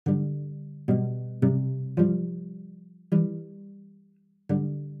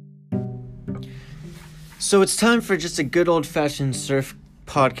So it's time for just a good old-fashioned surf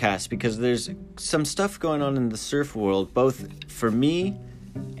podcast because there's some stuff going on in the surf world, both for me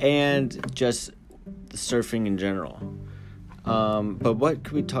and just surfing in general. But what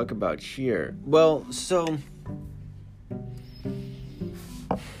could we talk about here? Well, so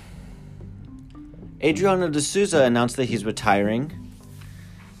Adriano de Souza announced that he's retiring.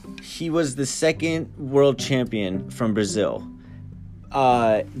 He was the second world champion from Brazil.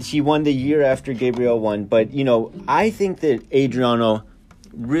 He won the year after Gabriel won, but, I think that Adriano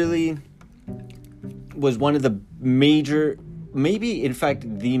really was one of the major, maybe, in fact,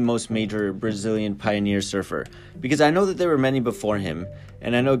 the most major Brazilian pioneer surfer, because I know that there were many before him,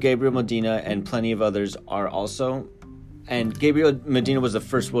 and I know Gabriel Medina and plenty of others are also, and Gabriel Medina was the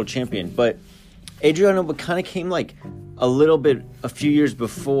first world champion, but Adriano kind of came a few years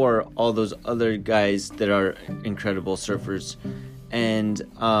before all those other guys that are incredible surfers, and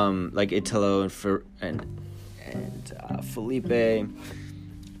like Italo and Felipe.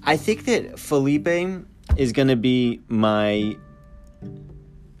 I think that Felipe is going to be my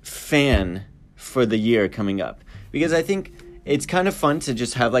fan for the year coming up, because I think it's kind of fun to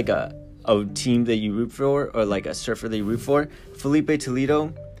just have a team that you root for, or like a surfer that you root for. Felipe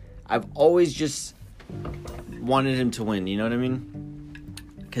Toledo, I've always just wanted him to win, you know what I mean?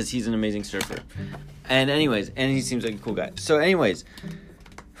 Because he's an amazing surfer. And he seems like a cool guy. So anyways,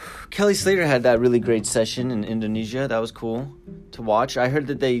 Kelly Slater had that really great session in Indonesia. That was cool to watch. I heard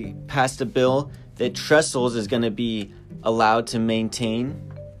that they passed a bill that trestles is going to be allowed to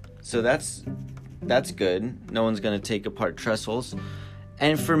maintain. So that's good. No one's going to take apart trestles.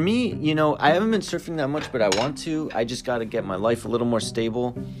 And for me, I haven't been surfing that much, but I want to. I just got to get my life a little more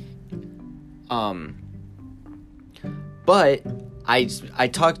stable. But I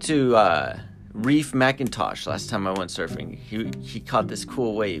talked to Reef McIntosh last time I went surfing. He caught this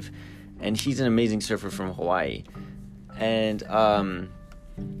cool wave, and he's an amazing surfer from Hawaii. And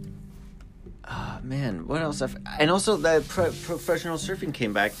man, what else? And also that professional surfing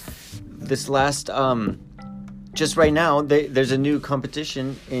came back this last just right now. There's a new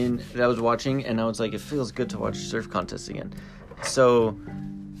competition that I was watching, and I was like, it feels good to watch surf contests again. So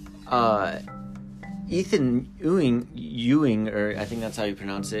Ethan Ewing, or I think that's how you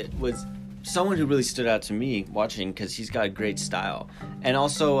pronounce it, was someone who really stood out to me watching, because he's got great style. And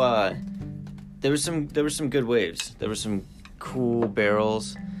also there was some good waves. There were some cool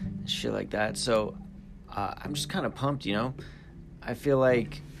barrels and shit like that. So I'm just kind of pumped, I feel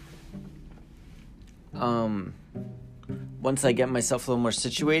like once I get myself a little more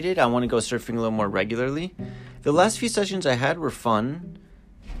situated, I want to go surfing a little more regularly. The last few sessions I had were fun.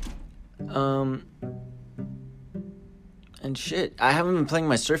 And shit, I haven't been playing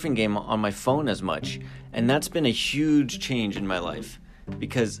my surfing game on my phone as much, and that's been a huge change in my life,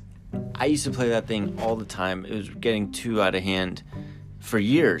 because I used to play that thing all the time. It was getting too out of hand for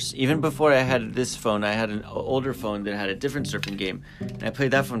years. Even before I had this phone, I had an older phone that had a different surfing game, and I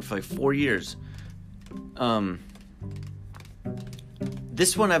played that phone for 4 years.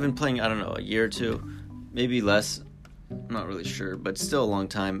 This one I've been playing, I don't know, a year or two, maybe less. I'm not really sure, but still a long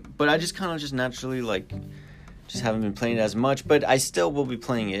time. But I just kind of just naturally just haven't been playing it as much, but I still will be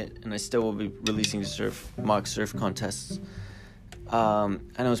playing it, and I still will be releasing mock surf contests. I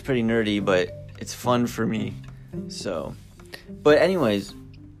know it's pretty nerdy, but it's fun for me. So, but anyways,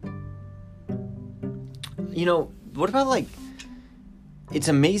 what about it's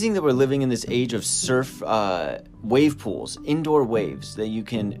amazing that we're living in this age of surf wave pools, indoor waves that you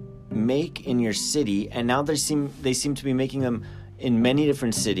can make in your city, and now they seem to be making them in many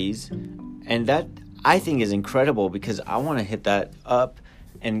different cities, and that I think is incredible, because I want to hit that up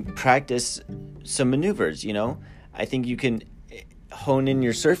and practice some maneuvers. I think you can hone in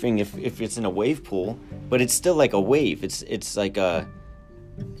your surfing if it's in a wave pool, but it's still like a wave. It's like it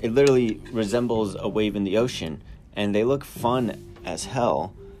literally resembles a wave in the ocean, and they look fun as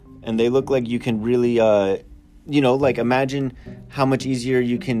hell, and they look like you can really imagine how much easier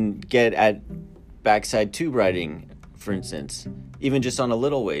you can get at backside tube riding, for instance, even just on a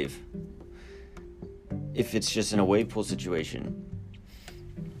little wave, if it's just in a wave pool situation.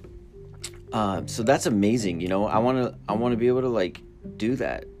 So that's amazing, I want to be able to do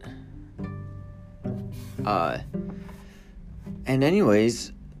that. And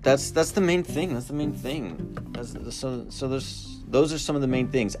anyways, that's the main thing. Those are some of the main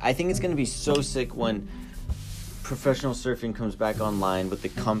things. I think it's going to be so sick when professional surfing comes back online with the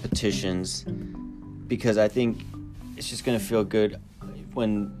competitions, because I think it's just going to feel good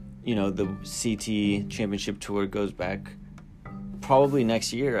when the CT Championship Tour goes back, probably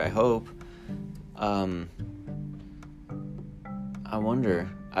next year, I hope. I wonder.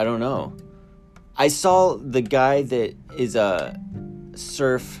 I don't know. I saw the guy that is a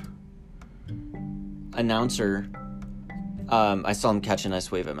surf announcer. I saw him catch a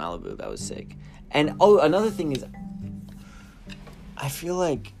nice wave at Malibu. That was sick. And another thing is, I feel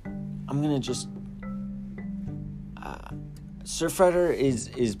like I'm gonna just Surfrider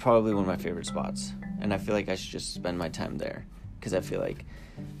is probably one of my favorite spots, and I feel like I should just spend my time there, because I feel like,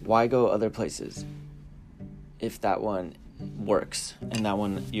 why go other places if that one works and that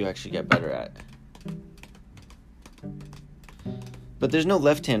one you actually get better at? But there's not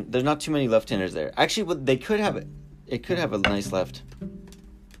too many left-handers there. Actually, what they could have, it could have a nice left.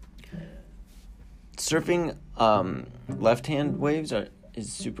 Surfing left-hand waves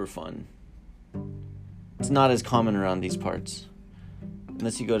is super fun. It's not as common around these parts,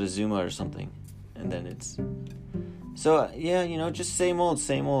 unless you go to Zuma or something, and then it's... So, yeah, just same old.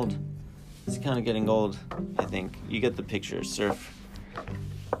 It's kind of getting old, I think. You get the picture. Surf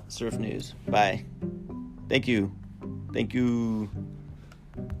news. Bye. Thank you.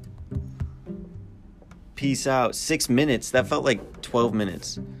 Peace out. 6 minutes. That felt like 12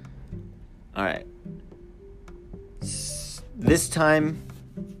 minutes. All right.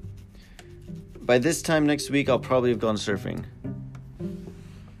 By this time next week, I'll probably have gone surfing.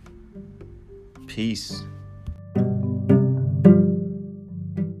 Peace.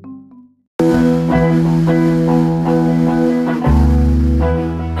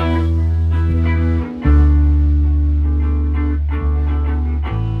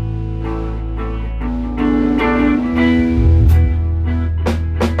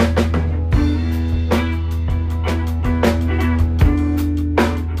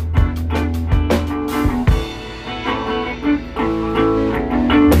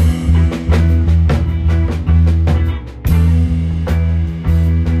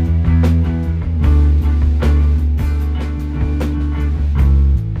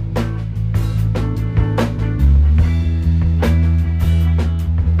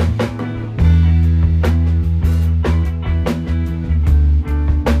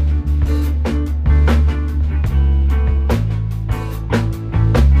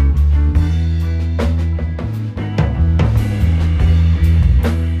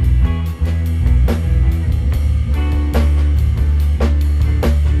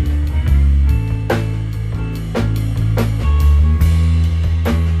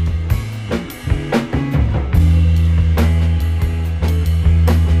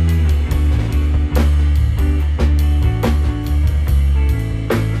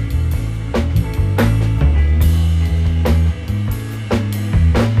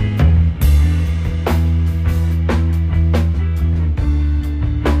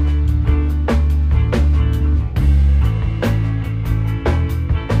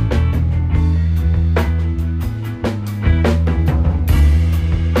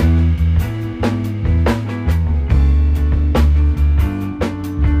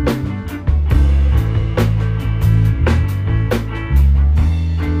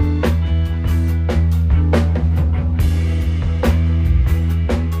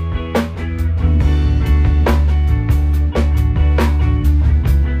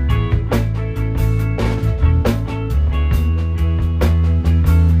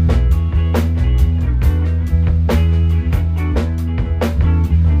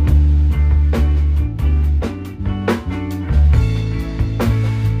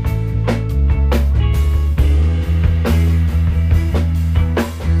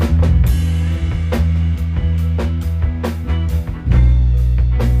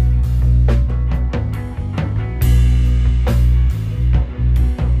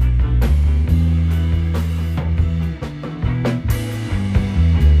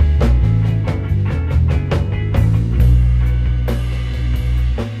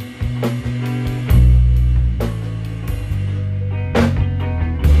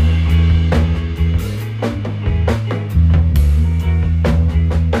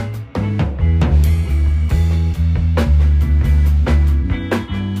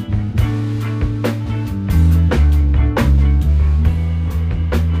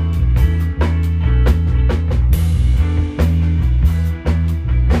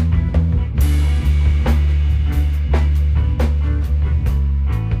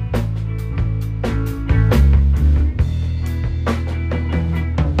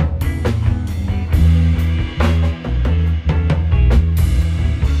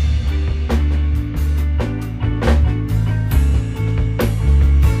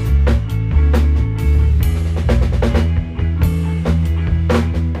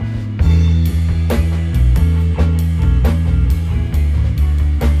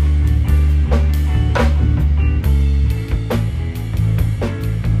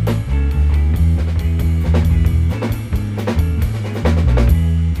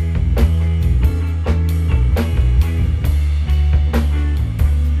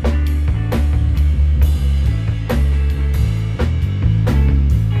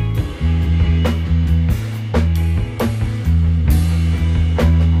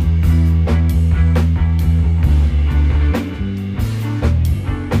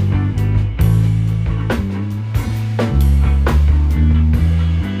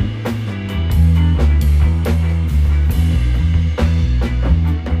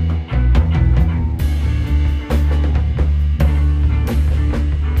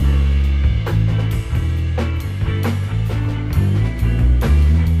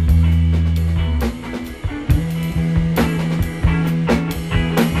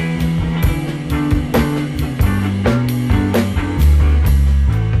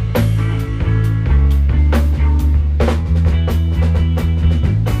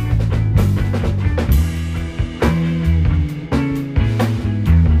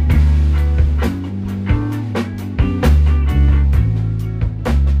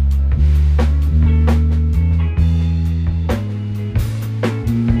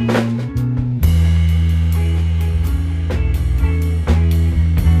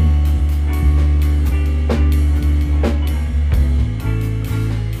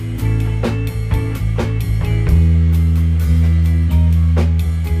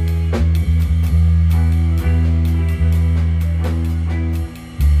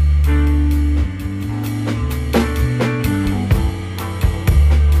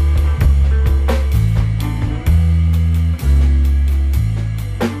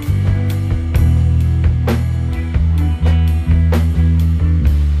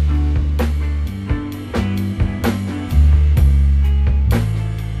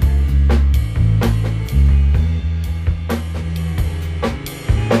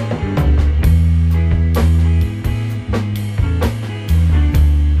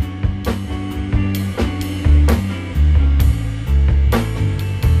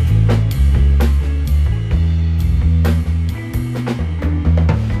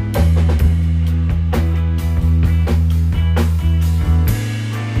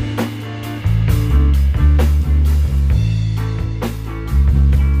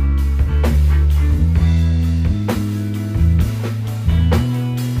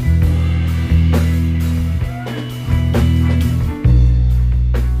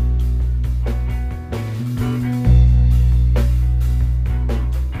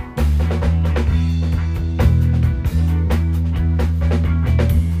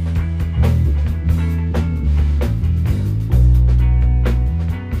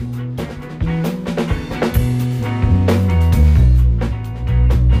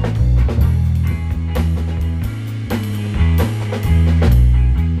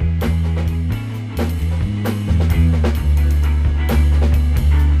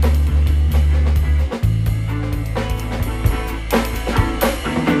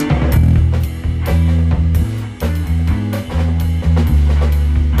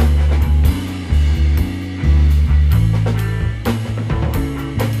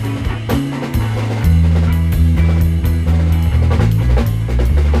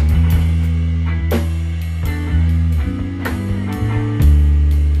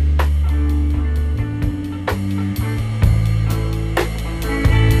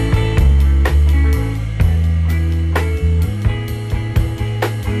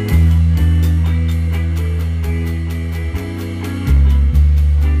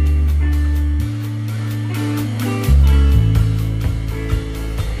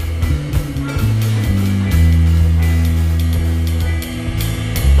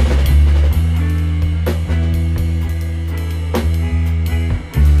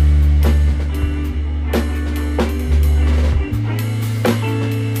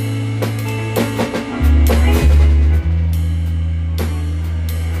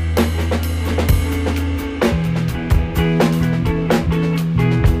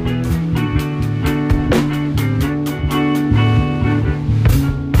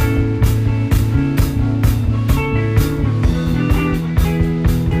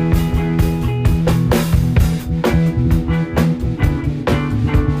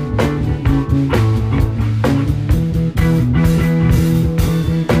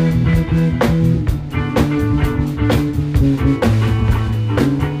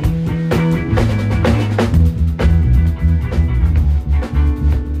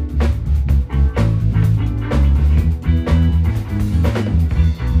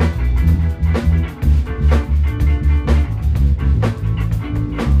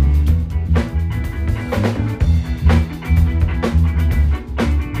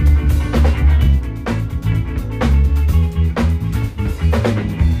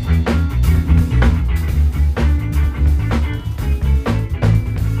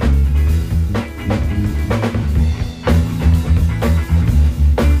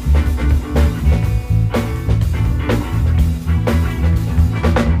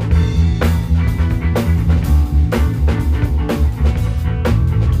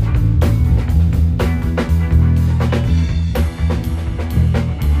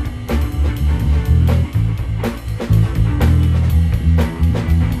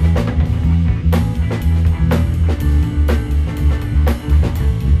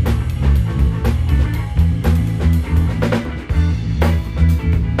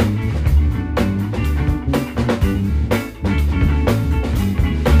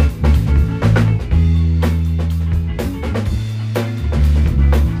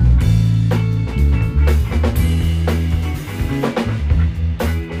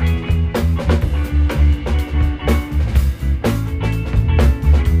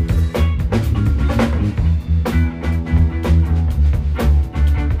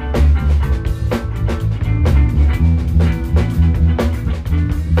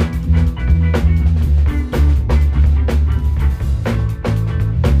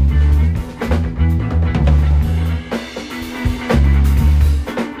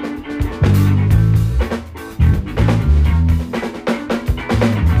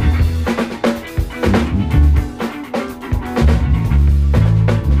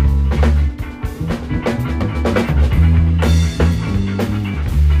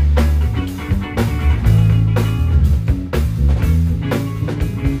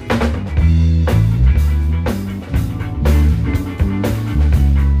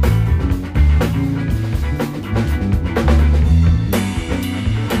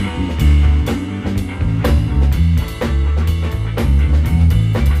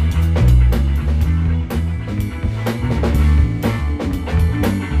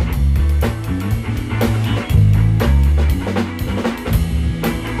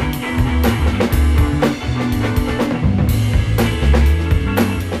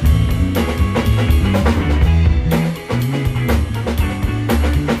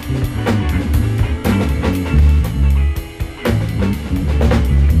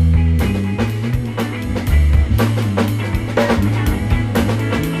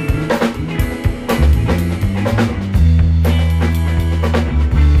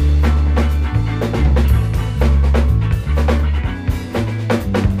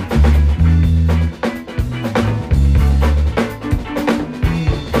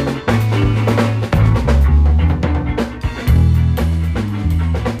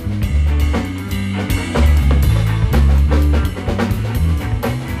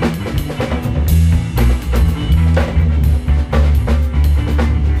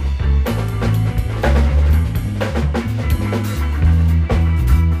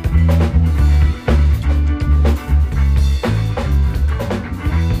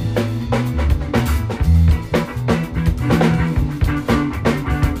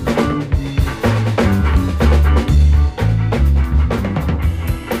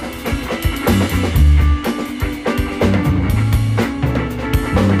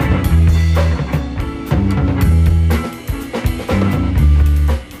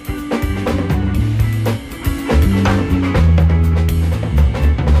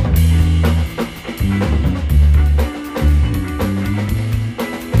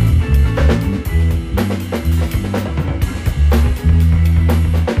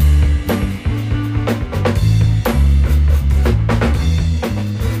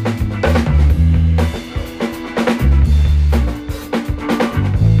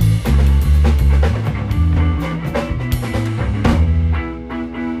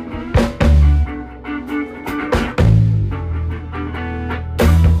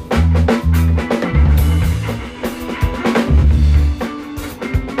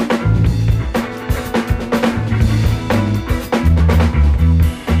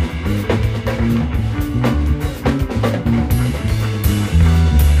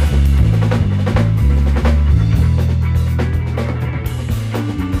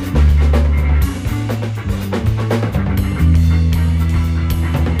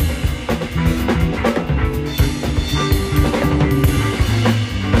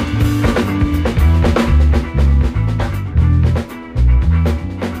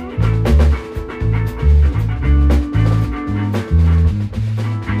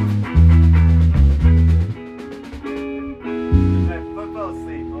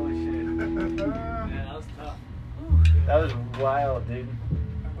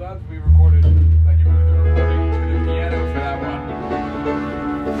 glad we recorded like